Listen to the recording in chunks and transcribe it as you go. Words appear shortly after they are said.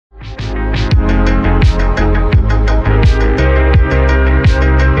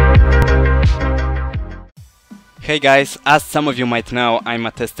Hey guys, as some of you might know, I'm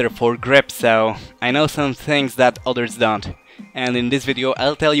a tester for Grip, so I know some things that others don't. And in this video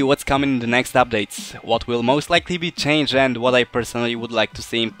I'll tell you what's coming in the next updates, what will most likely be changed and what I personally would like to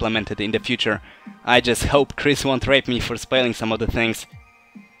see implemented in the future. I just hope Chris won't rape me for spoiling some of the things.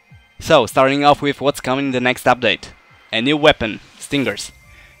 So, starting off with what's coming in the next update. A new weapon, Stingers.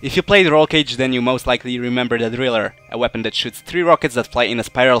 If you played Roll Cage, then you most likely remember the Driller, a weapon that shoots 3 rockets that fly in a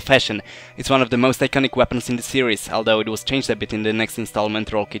spiral fashion. It's one of the most iconic weapons in the series, although it was changed a bit in the next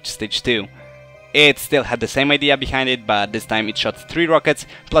installment, Roll Cage Stage 2. It still had the same idea behind it, but this time it shot 3 rockets,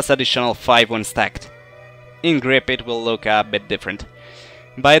 plus additional 5 when stacked. In Grip it will look a bit different.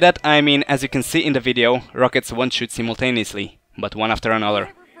 By that I mean, as you can see in the video, rockets won't shoot simultaneously, but one after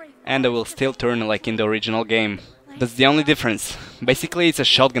another. And they will still turn like in the original game. That's the only difference. Basically it's a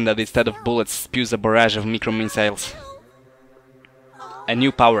shotgun that instead of bullets spews a barrage of micro missiles. A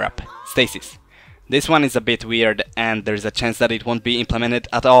new power-up, Stasis. This one is a bit weird and there's a chance that it won't be implemented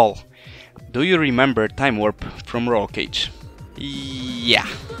at all. Do you remember Time Warp from Roll Cage? Yeah,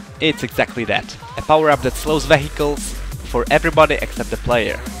 it's exactly that. A power-up that slows vehicles for everybody except the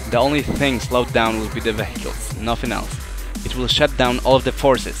player. The only thing slowed down will be the vehicles, nothing else. It will shut down all of the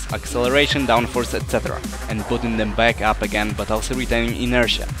forces, acceleration, downforce, etc. and putting them back up again, but also retaining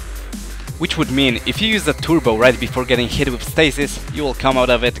inertia. Which would mean, if you use a turbo right before getting hit with stasis, you will come out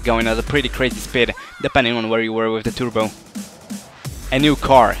of it going at a pretty crazy speed, depending on where you were with the turbo. A new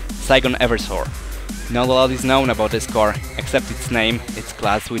car, Saigon Eversoar. Not a lot is known about this car, except its name, its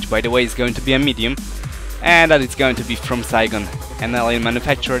class, which by the way is going to be a medium, and that it's going to be from Saigon, an alien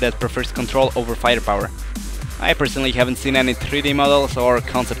manufacturer that prefers control over firepower. I personally haven't seen any 3D models or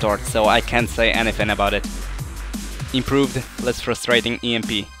concept art, so I can't say anything about it. Improved, less frustrating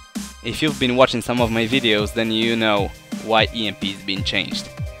EMP. If you've been watching some of my videos, then you know why EMP is being changed.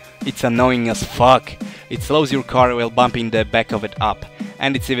 It's annoying as fuck. It slows your car while bumping the back of it up,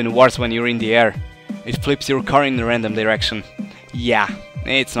 and it's even worse when you're in the air. It flips your car in a random direction. Yeah,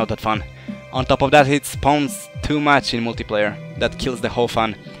 it's not that fun. On top of that, it spawns too much in multiplayer. That kills the whole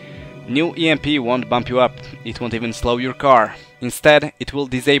fun. New EMP won't bump you up, it won't even slow your car. Instead, it will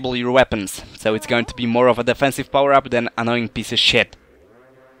disable your weapons, so it's going to be more of a defensive power-up than annoying piece of shit.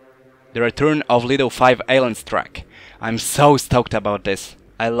 The return of Lido 5 Aliens track. I'm so stoked about this.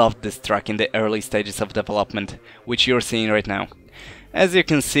 I loved this track in the early stages of development, which you're seeing right now. As you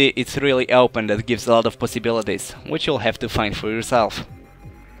can see, it's really open, that gives a lot of possibilities, which you'll have to find for yourself.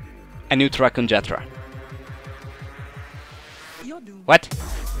 A new track on Jatra. What?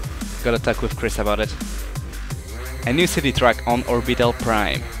 Gotta talk with Chris about it. A new city track on Orbital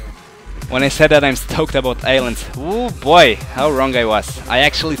Prime. When I said that I'm stoked about aliens, oh boy, how wrong I was. I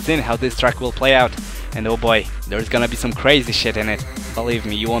actually seen how this track will play out, and oh boy, there's gonna be some crazy shit in it. Believe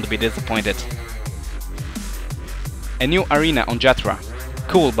me, you won't be disappointed. A new arena on Jatra.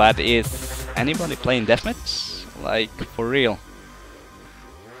 Cool, but is anybody playing deathmatch? Like, for real.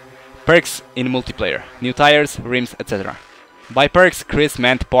 Perks in multiplayer. New tires, rims, etc. By perks, Chris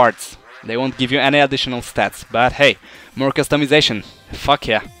meant parts. They won't give you any additional stats, but hey, more customization. Fuck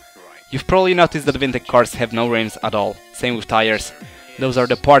yeah. You've probably noticed that vintage cars have no rims at all, same with tires. Those are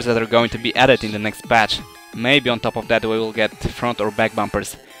the parts that are going to be added in the next patch. Maybe on top of that we will get front or back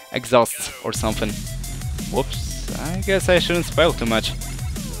bumpers, exhausts or something. Whoops, I guess I shouldn't spoil too much.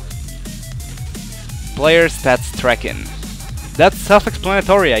 Player stats tracking. That's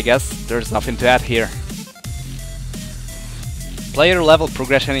self-explanatory, I guess, there's nothing to add here. Player level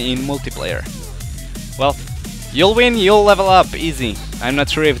progression in multiplayer. Well, you'll win, you'll level up, easy. I'm not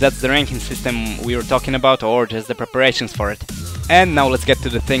sure if that's the ranking system we were talking about or just the preparations for it. And now let's get to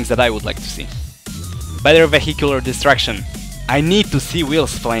the things that I would like to see. Better vehicular destruction. I need to see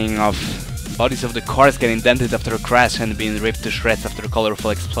wheels flying off. Bodies of the cars getting dented after a crash and being ripped to shreds after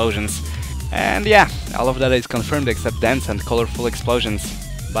colorful explosions. And yeah, all of that is confirmed except dents and colorful explosions.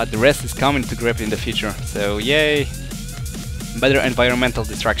 But the rest is coming to Grip in the future, so yay! Better environmental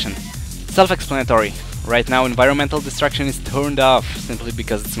destruction. Self-explanatory. Right now environmental destruction is turned off simply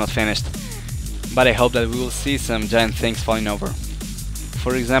because it's not finished. But I hope that we will see some giant things falling over.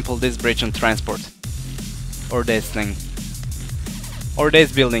 For example, this bridge on transport. Or this thing. Or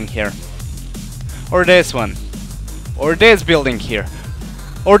this building here. Or this one. Or this building here.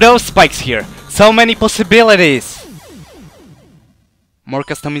 Or those spikes here. So many possibilities! More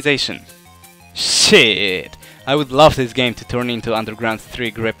customization. Shit! I would love this game to turn into Underground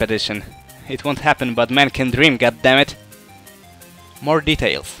 3 Grip Edition. It won't happen, but man can dream, goddammit! More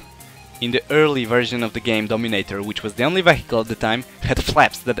details. In the early version of the game, Dominator, which was the only vehicle at the time, had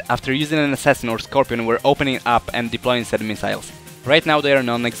flaps that after using an assassin or scorpion were opening up and deploying said missiles. Right now they are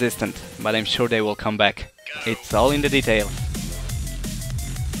non-existent, but I'm sure they will come back. It's all in the details.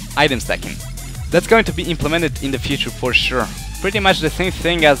 Item stacking. That's going to be implemented in the future for sure. Pretty much the same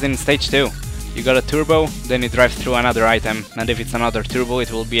thing as in stage 2. You got a turbo, then it drives through another item, and if it's another turbo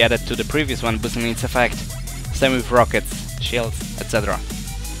it will be added to the previous one, boosting its effect. Same with rockets, shields, etc.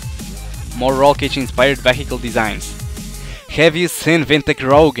 More roll cage inspired vehicle designs. Have you seen Vintech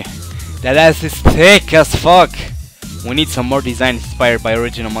Rogue? That ass is thick as fuck! We need some more designs inspired by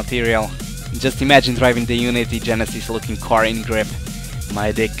original material. Just imagine driving the Unity Genesis looking car in grip.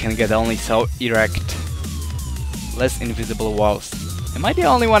 My dick can get only so erect. Less invisible walls. Am I the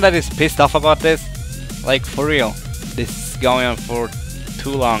only one that is pissed off about this? Like, for real. This is going on for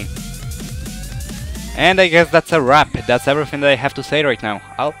too long. And I guess that's a wrap. That's everything that I have to say right now.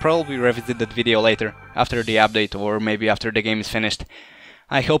 I'll probably revisit that video later, after the update, or maybe after the game is finished.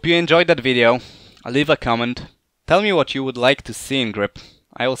 I hope you enjoyed that video. Leave a comment. Tell me what you would like to see in Grip.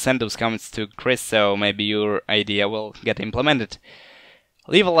 I will send those comments to Chris, so maybe your idea will get implemented.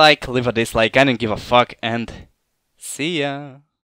 Leave a like, leave a dislike, I don't give a fuck, and see ya!